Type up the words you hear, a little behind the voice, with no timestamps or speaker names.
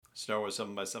Star Wars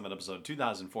 7 by 7 episode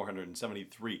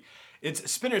 2473.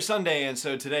 It's Spinner Sunday, and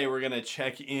so today we're going to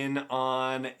check in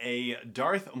on a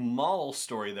Darth Maul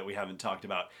story that we haven't talked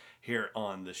about here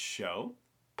on the show.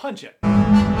 Punch it!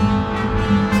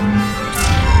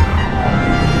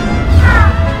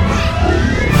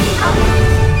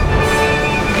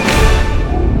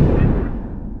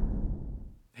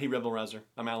 Hey Rebel Rouser,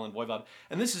 I'm Alan Voivod,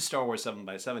 and this is Star Wars 7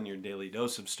 by 7, your daily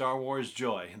dose of Star Wars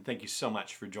joy, and thank you so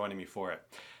much for joining me for it.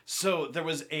 So there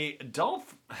was a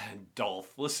Darth,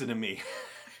 listen to me,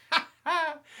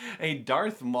 a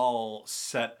Darth Maul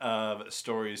set of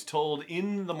stories told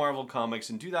in the Marvel Comics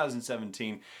in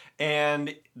 2017,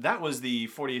 and that was the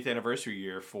 40th anniversary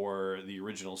year for the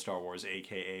original Star Wars,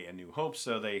 aka A New Hope,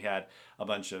 so they had a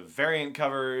bunch of variant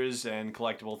covers and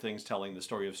collectible things telling the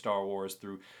story of Star Wars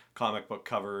through comic book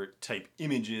cover type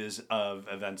images of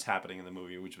events happening in the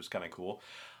movie, which was kind of cool.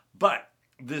 But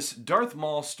this Darth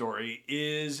Maul story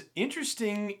is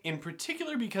interesting in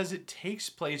particular because it takes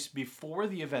place before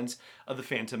the events of The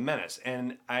Phantom Menace.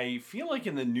 And I feel like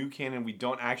in the new canon, we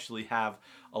don't actually have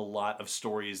a lot of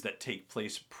stories that take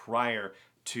place prior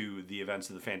to the events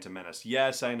of The Phantom Menace.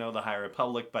 Yes, I know the High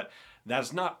Republic, but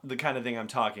that's not the kind of thing I'm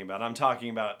talking about. I'm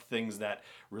talking about things that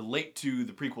relate to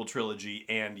the prequel trilogy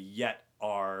and yet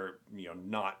are,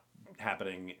 not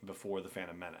happening before The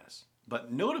Phantom Menace.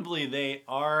 But notably, they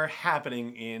are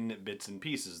happening in bits and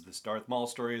pieces. This Darth Maul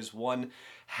story is one.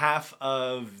 Half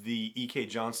of the E.K.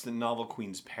 Johnston novel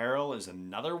Queen's Peril is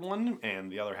another one, and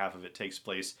the other half of it takes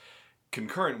place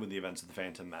concurrent with the events of The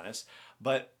Phantom Menace.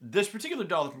 But this particular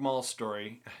Darth Maul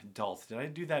story, did I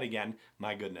do that again?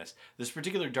 My goodness. This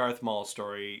particular Darth Maul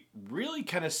story really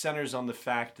kind of centers on the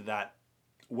fact that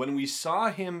when we saw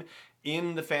him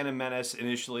in The Phantom Menace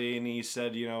initially, and he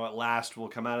said, at last we'll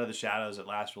come out of the shadows, at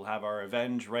last we'll have our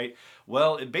revenge, right?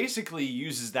 Well, it basically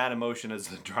uses that emotion as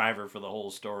the driver for the whole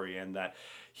story, and that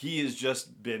he has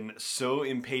just been so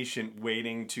impatient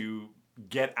waiting to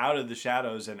get out of the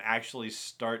shadows and actually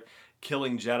start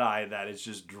killing Jedi that it's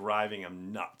just driving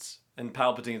him nuts. And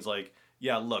Palpatine's like,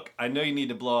 yeah, look, I know you need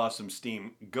to blow off some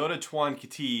steam. Go to Tuan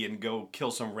Kati and go kill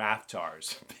some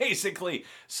Rathtars, basically.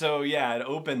 So yeah, it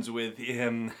opens with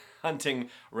him hunting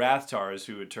Rathtars,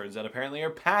 who it turns out apparently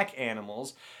are pack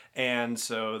animals. And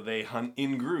so they hunt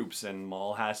in groups, and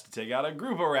Maul has to take out a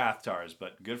group of Rathtars.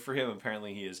 But good for him,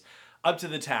 apparently he is up to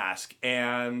the task,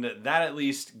 and that at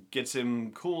least gets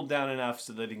him cooled down enough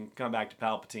so that he can come back to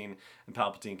Palpatine, and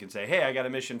Palpatine can say, hey, I got a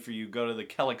mission for you, go to the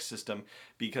Kellic system,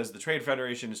 because the Trade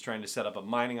Federation is trying to set up a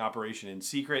mining operation in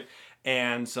secret,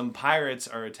 and some pirates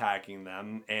are attacking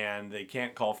them, and they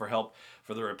can't call for help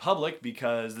for the Republic,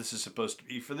 because this is supposed to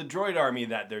be for the droid army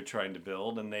that they're trying to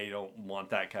build, and they don't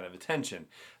want that kind of attention.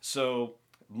 So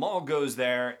Maul goes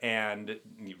there and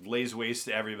lays waste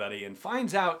to everybody, and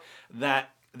finds out that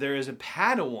there is a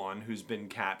Padawan who's been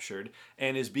captured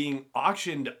and is being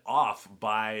auctioned off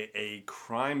by a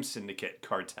crime syndicate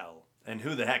cartel. And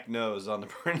who the heck knows on the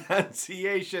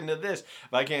pronunciation of this?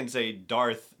 If I can't say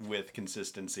Darth with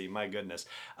consistency, my goodness.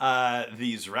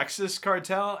 The Zrexus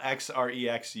cartel,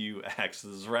 X-R-E-X-U-X, the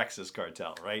Zrexus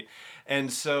cartel, right? And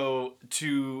so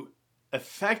to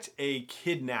effect a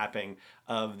kidnapping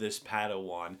of this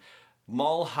Padawan,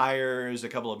 Maul hires a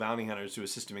couple of bounty hunters to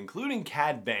assist him, including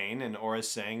Cad Bane and Aurra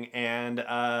Sing, and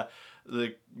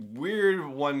the weird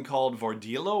one called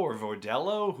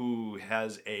Vordello, who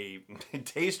has a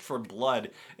taste for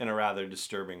blood in a rather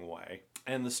disturbing way.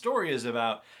 And the story is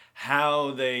about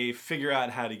how they figure out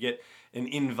how to get an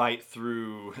invite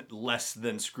through less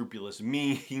than scrupulous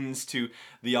means to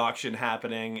the auction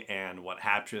happening, and what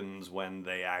happens when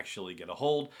they actually get a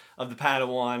hold of the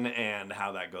Padawan, and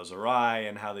how that goes awry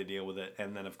and how they deal with it.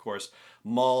 And then, of course,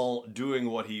 Maul doing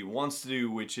what he wants to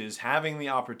do, which is having the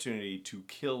opportunity to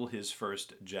kill his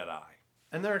first Jedi.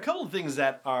 And there are a couple of things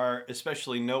that are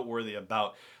especially noteworthy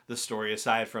about the story,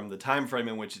 aside from the time frame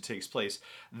in which it takes place.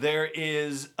 There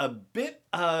is a bit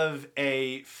of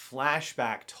a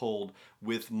flashback told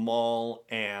with Maul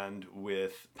and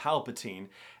with Palpatine,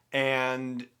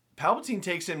 and Palpatine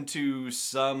takes him to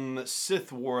some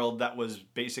Sith world that was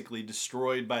basically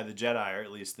destroyed by the Jedi, or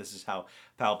at least this is how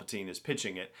Palpatine is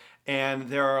pitching it. And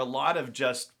there are a lot of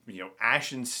just,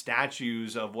 ashen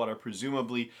statues of what are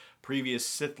presumably previous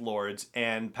Sith Lords,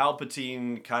 and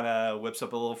Palpatine kind of whips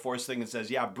up a little force thing and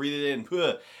says, yeah, breathe it in,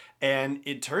 huh. And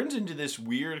it turns into this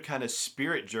weird kind of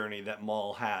spirit journey that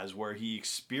Maul has, where he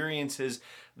experiences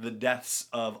the deaths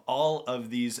of all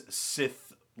of these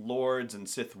Sith Lords and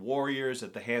Sith warriors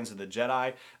at the hands of the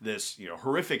Jedi, this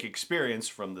horrific experience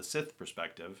from the Sith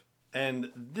perspective.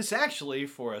 And this actually,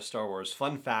 for a Star Wars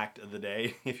fun fact of the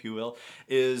day, if you will,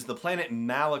 is the planet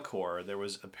Malachor. There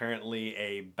was apparently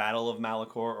a Battle of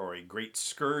Malachor or a Great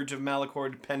Scourge of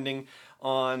Malachor, depending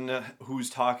on who's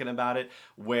talking about it,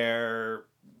 where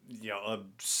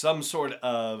some sort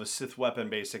of Sith weapon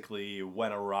basically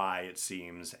went awry, it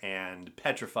seems, and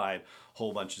petrified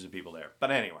whole bunches of people there.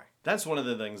 But anyway, that's one of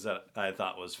the things that I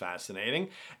thought was fascinating.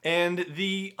 And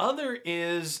the other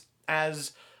is,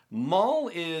 as Maul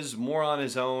is more on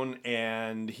his own,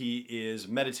 and he is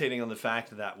meditating on the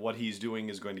fact that what he's doing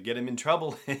is going to get him in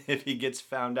trouble if he gets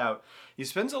found out. He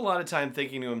spends a lot of time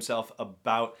thinking to himself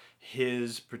about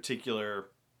his particular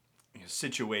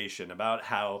situation, about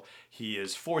how he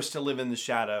is forced to live in the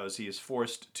shadows, he is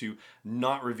forced to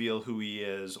not reveal who he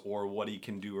is or what he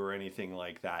can do or anything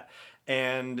like that,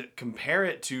 and compare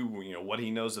it to what he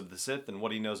knows of the Sith and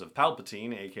what he knows of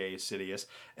Palpatine, aka Sidious.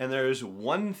 And there's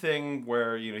one thing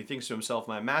where he thinks to himself,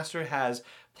 my master has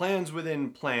plans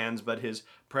within plans, but his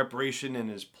preparation and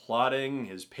his plotting,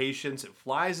 his patience, it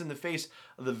flies in the face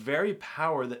of the very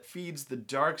power that feeds the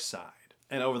dark side.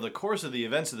 And over the course of the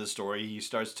events of the story, he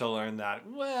starts to learn that,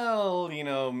 well,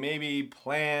 maybe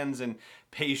plans and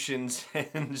patience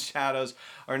and shadows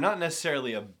are not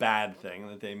necessarily a bad thing,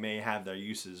 that they may have their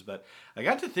uses. But I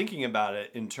got to thinking about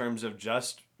it in terms of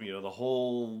just, the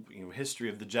whole history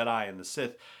of the Jedi and the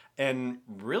Sith. And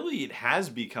really, it has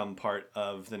become part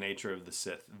of the nature of the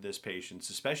Sith, this patience,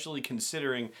 especially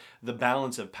considering the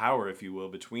balance of power, if you will,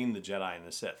 between the Jedi and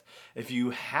the Sith. If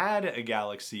you had a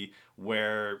galaxy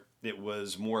where it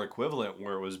was more equivalent,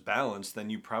 where it was balanced, then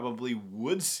you probably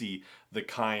would see the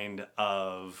kind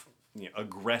of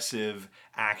aggressive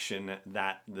action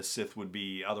that the Sith would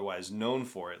be otherwise known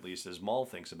for, at least as Maul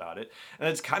thinks about it. And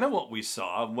it's kind of what we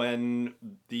saw when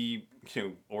the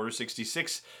Order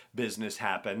 66 business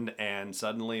happened, and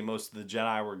suddenly most of the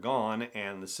Jedi were gone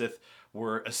and the Sith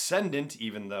were ascendant,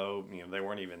 even though they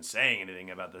weren't even saying anything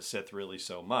about the Sith really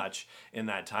so much in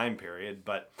that time period.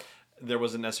 But there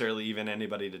wasn't necessarily even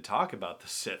anybody to talk about the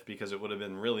Sith, because it would have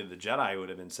been really the Jedi who would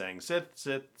have been saying Sith,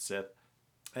 Sith, Sith.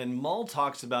 And Maul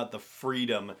talks about the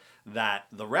freedom that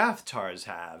the Rathtars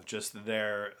have, just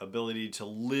their ability to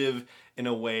live in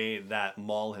a way that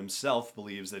Maul himself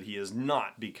believes that he is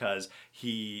not, because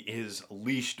he is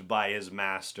leashed by his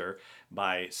master,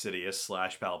 by Sidious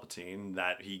 / Palpatine,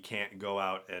 that he can't go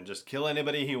out and just kill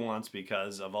anybody he wants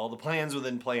because of all the plans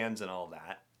within plans and all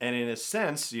that. And in a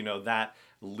sense, that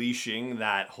leashing,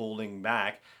 that holding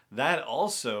back, that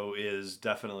also is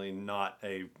definitely not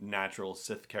a natural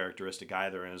Sith characteristic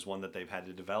either, and is one that they've had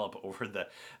to develop over the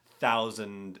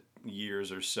 1,000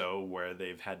 years or so, where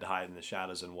they've had to hide in the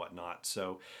shadows and whatnot.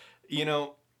 So,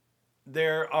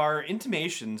 there are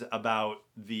intimations about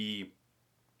the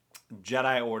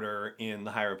Jedi Order in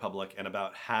the High Republic and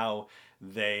about how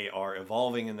they are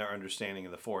evolving in their understanding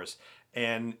of the Force.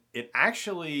 And it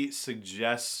actually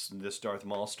suggests, this Darth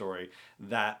Maul story,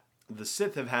 that the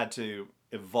Sith have had to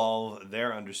evolve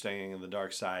their understanding of the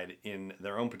dark side in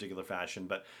their own particular fashion,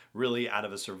 but really out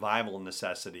of a survival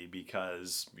necessity,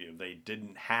 because they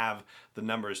didn't have the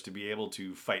numbers to be able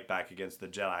to fight back against the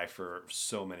Jedi for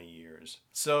so many years.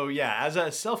 So yeah, as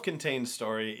a self-contained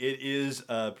story, it is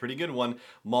a pretty good one.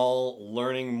 Maul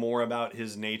learning more about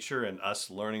his nature, and us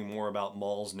learning more about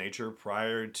Maul's nature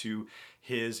prior to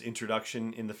his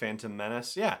introduction in The Phantom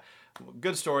Menace. Yeah,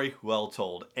 good story, well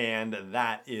told. And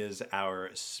that is our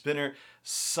Spinner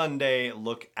Sunday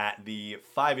look at the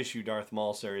 5-issue Darth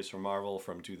Maul series from Marvel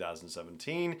from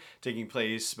 2017, taking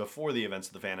place before the events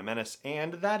of The Phantom Menace.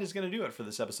 And that is going to do it for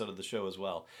this episode of the show as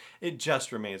well. It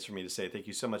just remains for me to say thank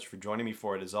you so much for joining me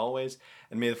for it as always,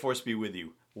 and may the Force be with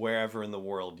you wherever in the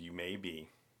world you may be.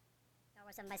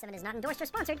 7x7 is not endorsed or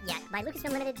sponsored yet by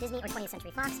Lucasfilm Limited, Disney, or 20th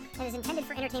Century Fox, and is intended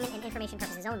for entertainment and information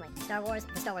purposes only. Star Wars,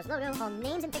 the Star Wars logo, all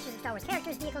names and pictures of Star Wars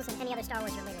characters, vehicles, and any other Star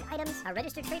Wars related items are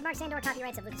registered trademarks and or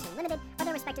copyrights of Lucasfilm Limited, or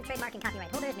their respective trademark and copyright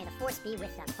holders. May the Force be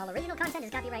with them. All original content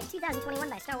is copyright 2021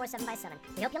 by Star Wars 7x7.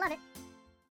 We hope you love it.